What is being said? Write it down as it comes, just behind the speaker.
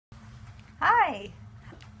Hi!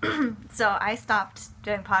 So I stopped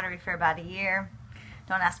doing pottery for about a year.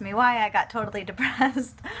 Don't ask me why, I got totally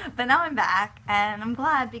depressed. But now I'm back and I'm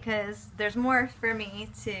glad because there's more for me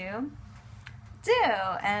to do.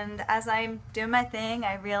 And as I'm doing my thing,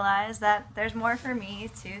 I realize that there's more for me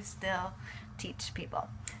to still teach people.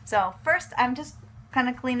 So first, I'm just kind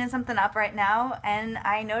of cleaning something up right now, and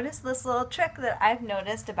I noticed this little trick that I've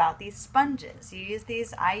noticed about these sponges.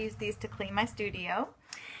 I use these to clean my studio.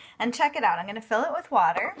 And check it out, I'm going to fill it with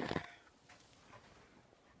water.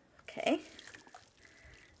 Okay,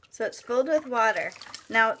 so it's filled with water.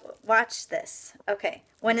 Now watch this. Okay,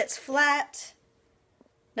 when it's flat,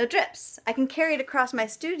 no drips. I can carry it across my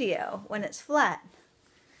studio when it's flat.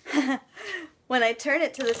 When I turn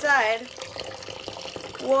it to the side,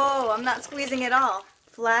 whoa, I'm not squeezing at all.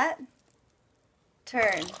 Flat,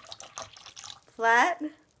 turn, flat,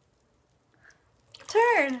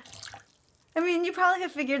 turn. I mean, you probably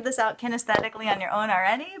have figured this out kinesthetically on your own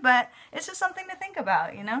already, but it's just something to think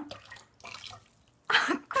about, you know?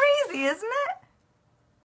 Crazy, isn't it?